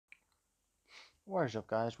What is up,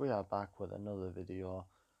 guys? We are back with another video.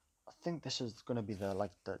 I think this is going to be the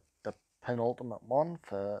penultimate one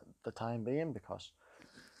for the time being, because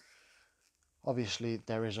obviously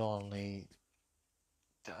there is only,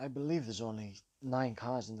 I believe there's only 9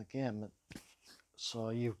 cars in the game, so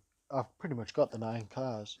I've pretty much got the 9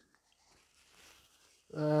 cars.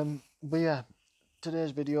 But yeah,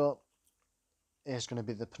 today's video is going to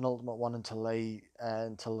be the penultimate one until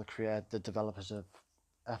the developers of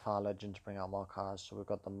FR Legends bring out more cars. So we've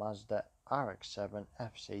got the Mazda RX7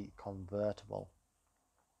 FC convertible.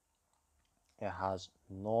 It has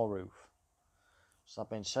no roof. So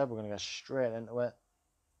that being said, we're going to get straight into it,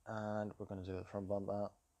 and we're going to do the front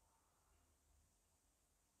bumper.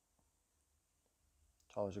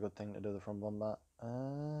 It's always a good thing to do the front bumper.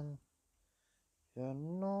 And you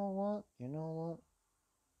know what?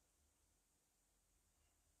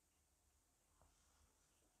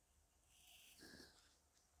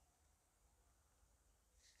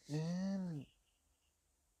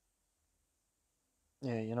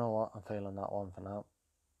 Yeah, you know what? I'm feeling that one for now.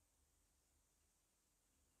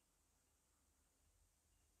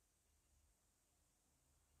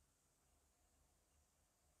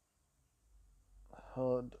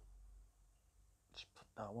 Hood. Just put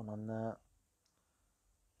that one on there.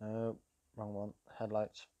 No, wrong one.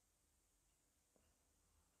 Headlights.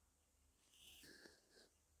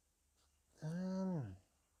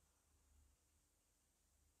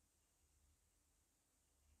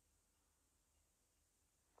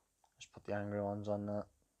 Just put the angry ones on there.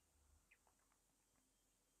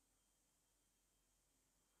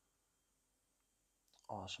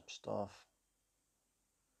 Awesome stuff.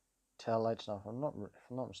 Tail lights now. If I'm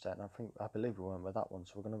not mistaken, I believe we went with that one,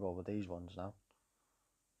 so we're gonna go with these ones now.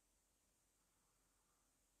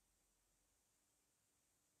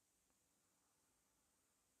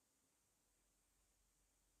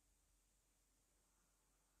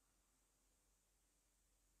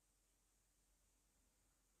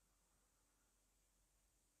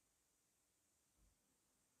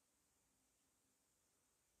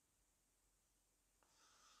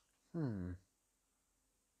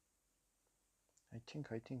 I think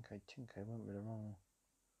I went with the wrong.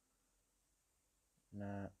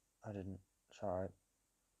 Nah, I didn't. It's alright.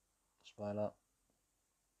 Spoiler.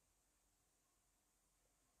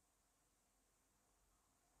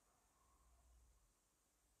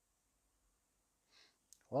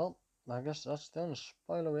 Well, I guess that's the only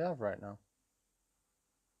spoiler we have right now.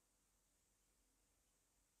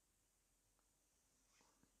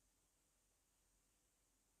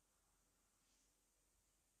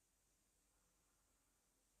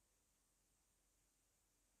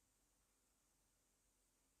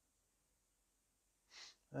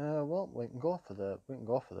 Well, we can go for the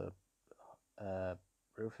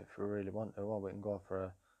roof if we really want to, or we can go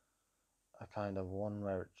for a kind of one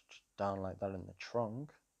where it's just down like that in the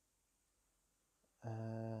trunk.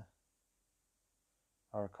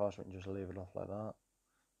 Or of course we can just leave it off like that.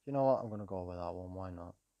 You know what? I'm gonna go with that one. Why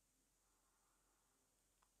not?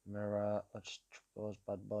 Mirror. Let's chuck those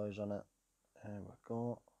bad boys on it. There we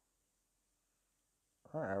go.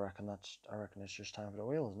 Alright, I reckon it's just time for the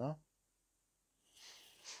wheels now.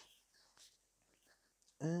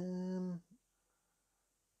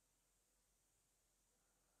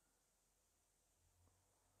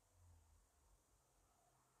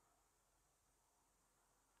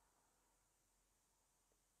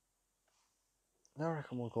 I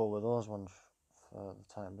reckon we'll go with those ones for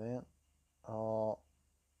the time being. Or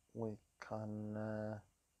we can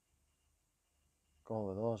go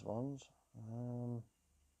with those ones.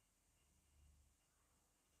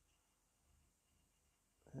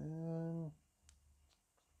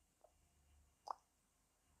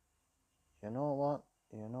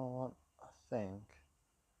 You know what? I think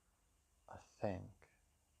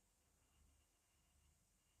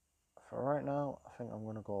for right now, I think I'm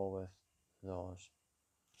gonna go with those.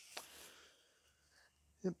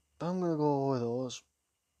 Yep, I'm gonna go with those.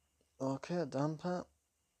 Okay, damper.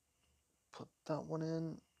 Put that one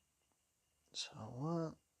in. So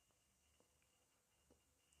what?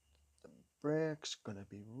 The brakes gonna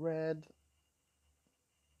be red.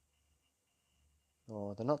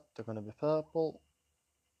 No, they're not. They're gonna be purple.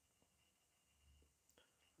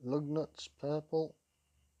 Lug nuts purple.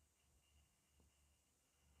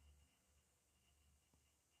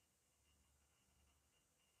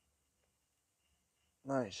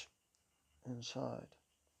 Nice. Inside.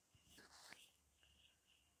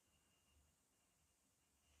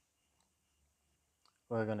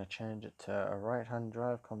 We're going to change it to a right-hand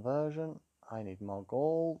drive conversion. I need more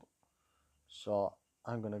gold, so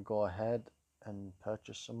I'm going to go ahead and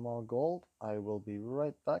purchase some more gold. I will be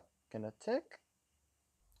right back in a tick.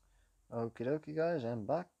 Okie dokie guys, I'm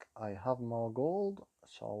back. I have more gold.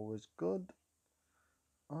 It's always good.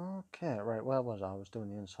 Okay, right, where was I? I was doing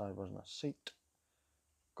the inside, wasn't I? Seat.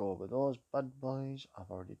 Go with those bad boys.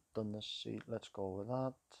 I've already done this seat. Let's go with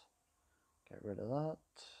that. Get rid of that.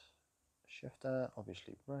 Shifter,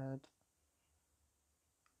 obviously red.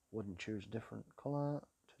 Wouldn't choose a different colour.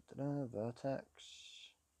 Vertex.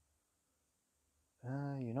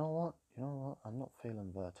 You know what? You know what? I'm not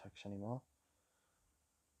feeling Vertex anymore.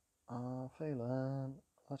 Feeling.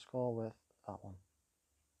 Let's go with that one.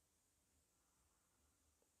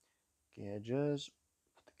 Gauges.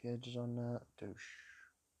 Put the gauges on there. Douche.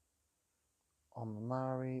 On the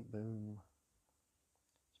Mari. Boom.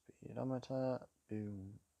 Speedometer.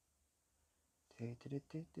 Boom.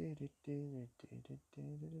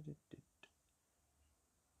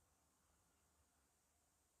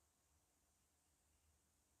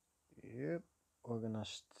 Yep, we're gonna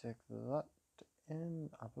stick that in.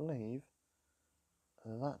 I believe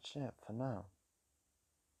that's it for now.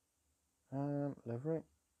 Livery.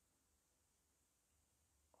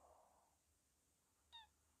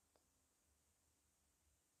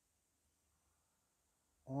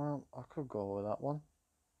 Well, I could go with that one,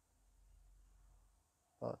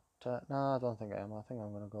 but no, I don't think I am. I think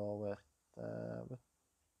I'm gonna go with with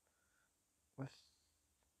with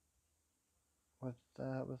with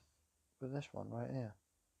uh, with with this one right here.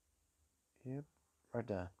 Yep, right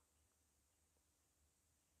there.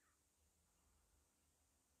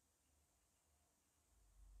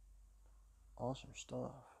 Awesome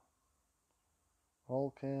stuff.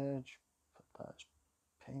 Roll cage. Put that as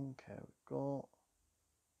pink. Here we go.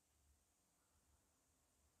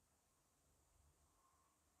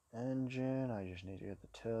 Engine. I just need to get the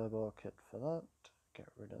turbo kit for that. Get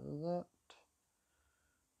rid of that.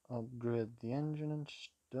 Upgrade the engine and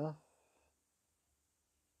stuff.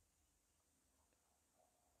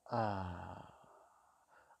 I'll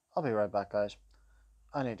be right back, guys.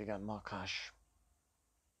 I need to get more cash.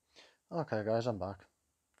 Okay, guys, I'm back.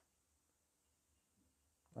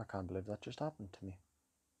 I can't believe that just happened to me.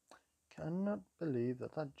 Cannot believe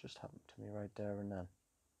that that just happened to me right there and then.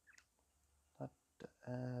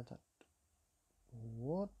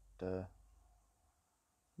 What the?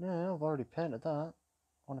 No, I've already painted that. I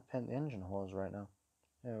want to paint the engine hose right now.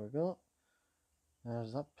 There we go.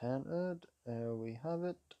 There's that painted. There we have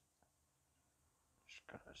it. Just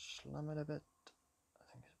gotta slam it a bit. I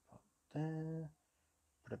think it's about there.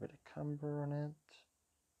 Put a bit of camber on it.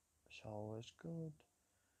 It's always good.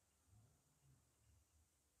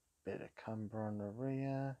 Bit of camber on the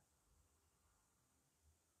rear.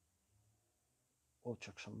 We'll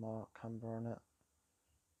chuck some more camber on it.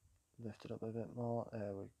 Lift it up a bit more.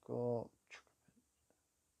 There we go.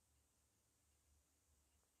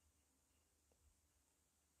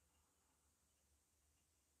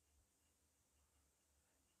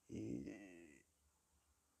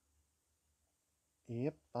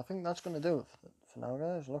 Yep, I think that's going to do it for now,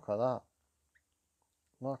 guys. Look at that.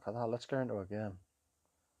 Look at that. Let's get into a game.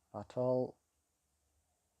 Battle.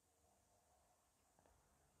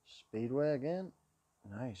 Speedway again.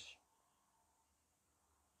 Nice.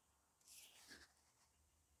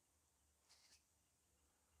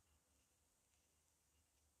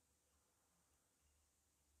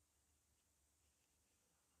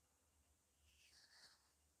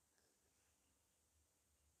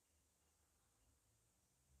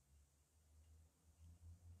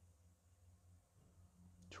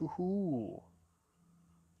 Woohoo!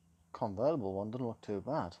 Convertible one doesn't look too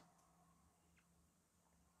bad.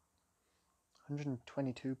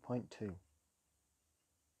 122.2.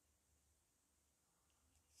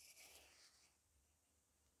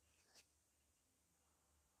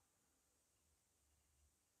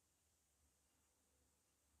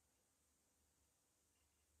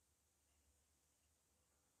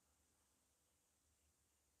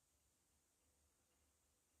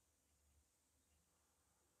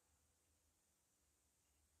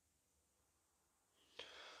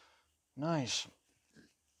 Nice.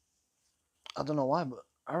 I don't know why, but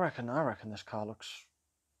I reckon this car looks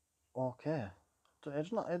okay.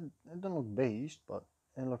 It's not. It doesn't look beast, but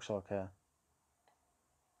it looks okay.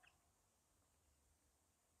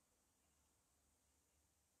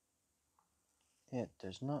 It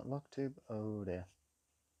does not look too. Oh dear.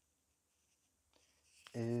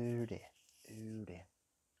 Oh dear. Oh dear.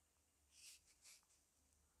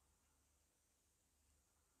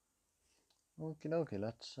 Okie dokie.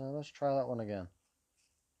 Let's try that one again.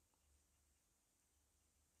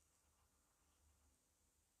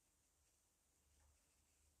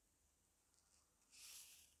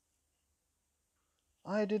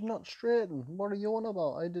 I did not straighten. What are you on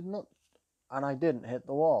about? I did not. And I didn't hit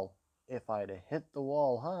the wall. if I'd have hit the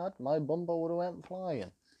wall hard, my bumper would have went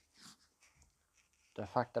flying. The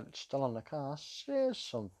fact that it's still on the car says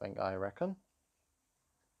something, I reckon.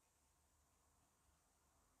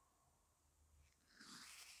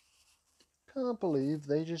 Can't believe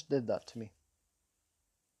they just did that to me.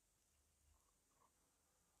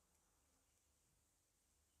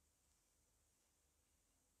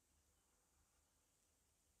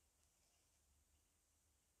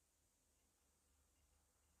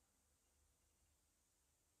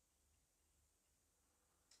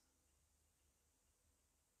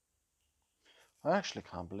 I actually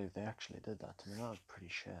can't believe they actually did that to me. That was pretty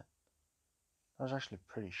shit. That was actually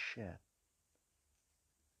pretty shit.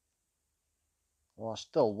 Well, I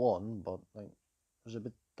still won, but like,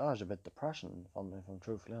 that was a bit depressing if I'm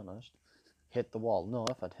truthfully honest. Hit the wall. No,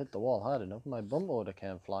 if I'd hit the wall hard enough, my bumper would have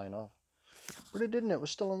came flying off. But it didn't. It was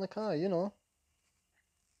still in the car, you know.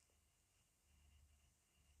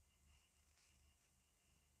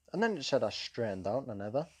 And then it said I strained out and I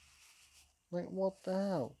never. Like, what the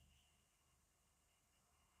hell?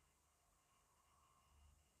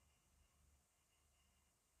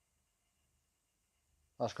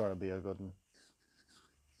 That's got to be a good one.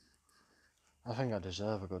 I think I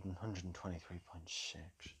deserve a good one. 123.6.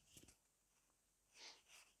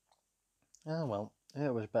 Ah, well,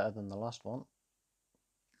 it was better than the last one.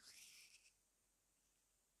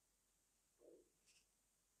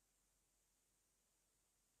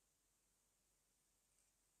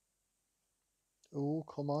 Oh,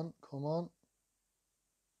 come on, come on.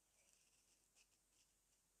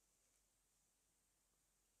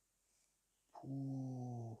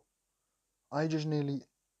 Ooh. I just nearly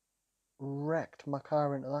wrecked my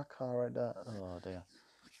car into that car right there. Oh dear.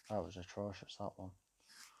 That was atrocious, that one.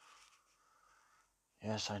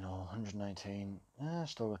 Yes, I know, 119.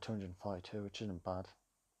 Still got 242, which isn't bad.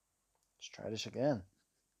 Let's try this again.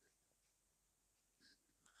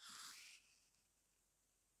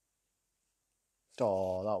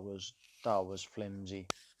 Oh, that was flimsy.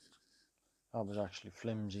 That was actually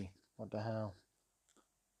flimsy. What the hell?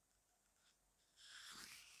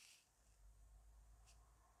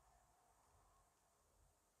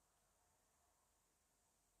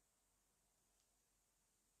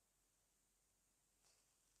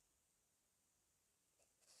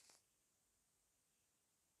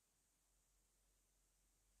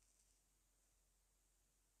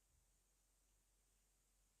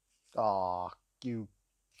 Oh, you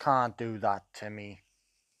can't do that to me.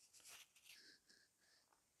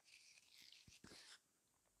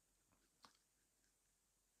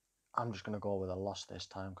 I'm just going to go with a loss this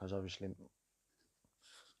time because obviously...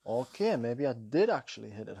 Okay, maybe I did actually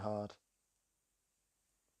hit it hard.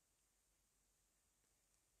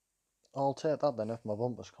 I'll take that then if my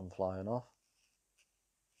bumpers come flying off.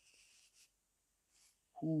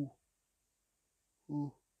 Ooh.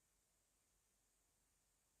 Ooh.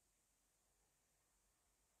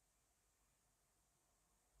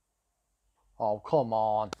 Oh, come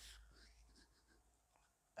on.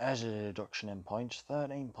 There's a deduction in points,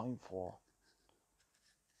 13.4.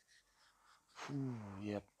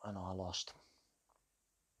 Yep, I know I lost.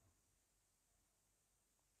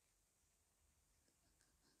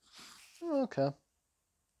 Okay.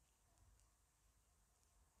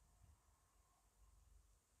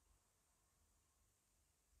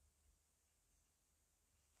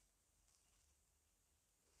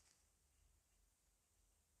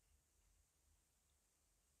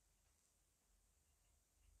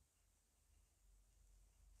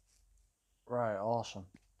 Right, awesome.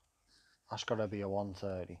 That's got to be a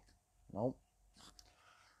 130. Nope.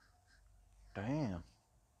 Damn.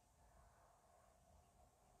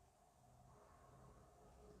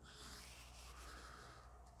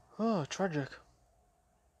 Oh, tragic.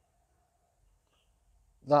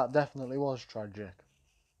 That definitely was tragic.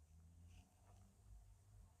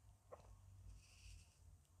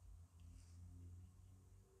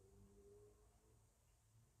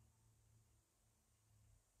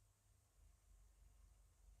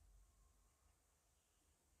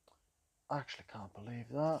 I actually can't believe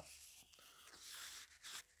that.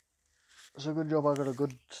 It's a good job I got a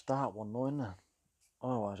good start one though, isn't it?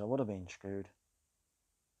 Otherwise I would have been screwed.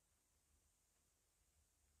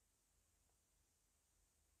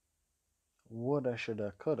 Woulda,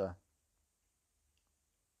 shoulda, coulda.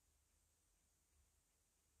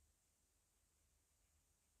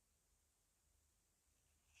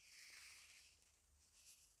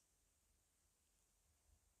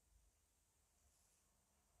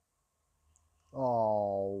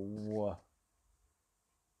 Oh.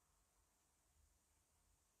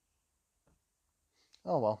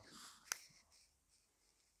 Oh well.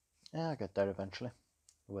 Yeah, I'll get there eventually.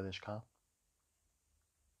 with this car.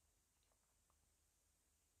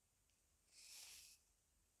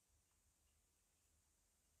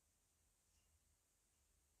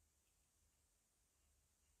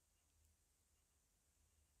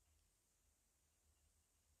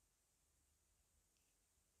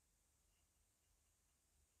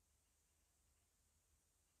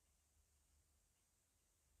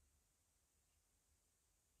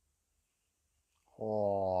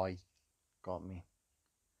 Oh, he got me.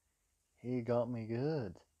 He got me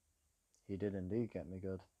good. He did indeed get me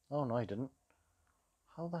good. Oh no, he didn't.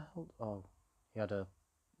 How the hell? Oh, he had a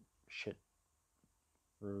shit.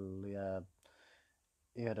 Yeah,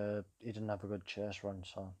 he didn't have a good chase run,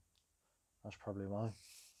 so that's probably why.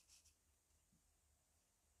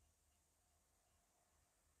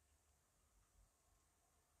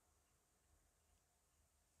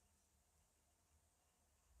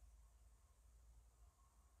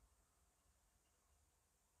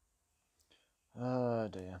 Oh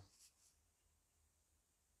dear.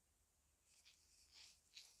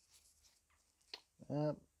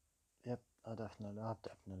 Yep, yep. I've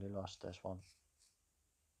definitely lost this one.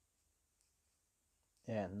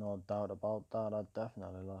 Yeah, no doubt about that. I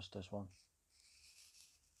definitely lost this one.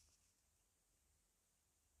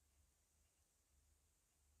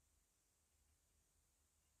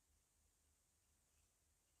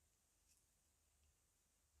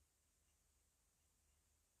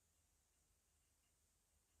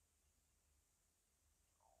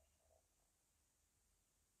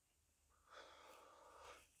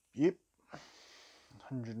 Yep.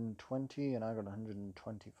 120 and I got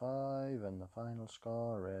 125 and the final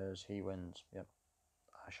score is he wins. Yep,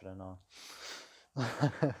 I should have known.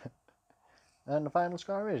 And the final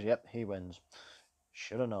score is, yep, he wins.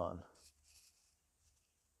 Should have known.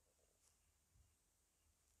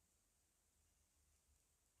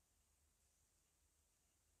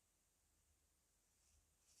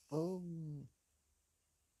 Boom.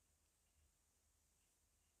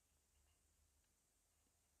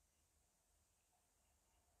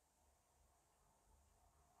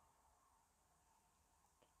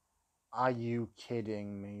 Are you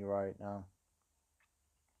kidding me right now?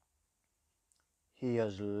 He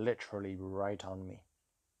is literally right on me.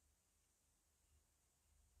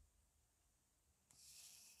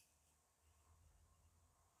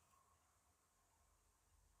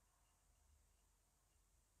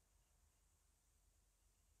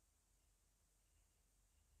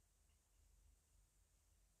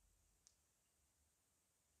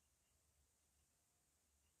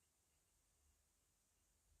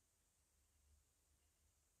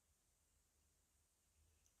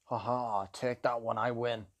 Haha, take that one, I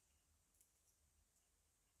win.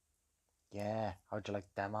 Yeah, how'd you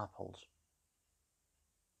like them apples?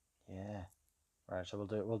 Yeah. Right, so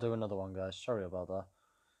we'll do another one, guys. Sorry about that.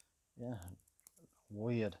 Yeah,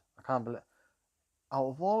 weird. I can't believe out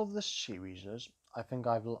of all of the series, I think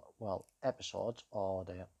well, episodes, oh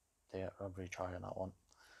they I'm retrying that one.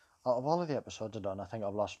 Out of all of the episodes I've done, I think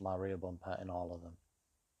I've lost my rear bumper in all of them.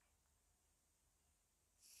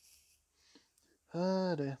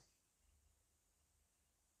 Oh dear.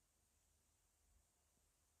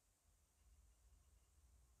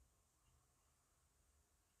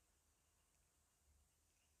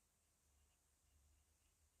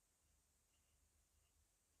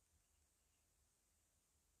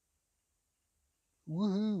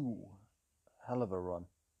 Woohoo! Hell of a run.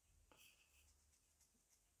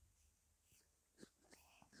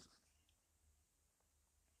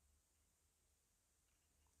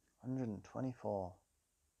 $124.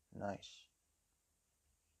 Nice.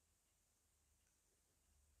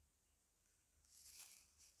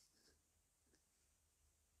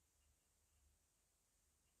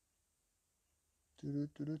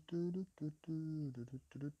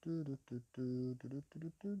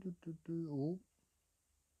 Oh.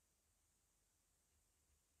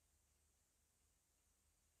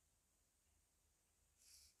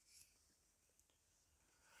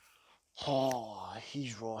 Oh,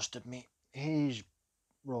 he's roasted me. He's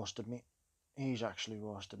roasted me. He's actually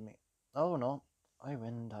roasted me. Oh no. I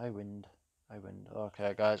win, I win, I win.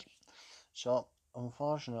 Okay, guys. So,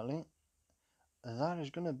 unfortunately, that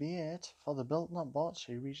is going to be it for the Built Not Bought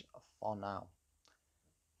series for now.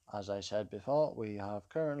 As I said before, we have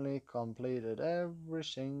currently completed every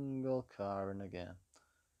single car in the game.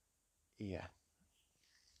 Yeah.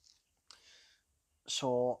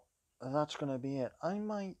 So, that's going to be it. I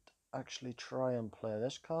might actually try and play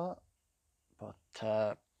this car, but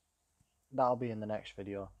that'll be in the next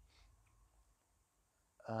video.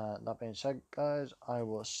 That being said, guys, I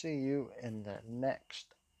will see you in the next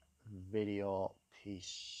video.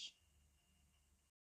 Peace.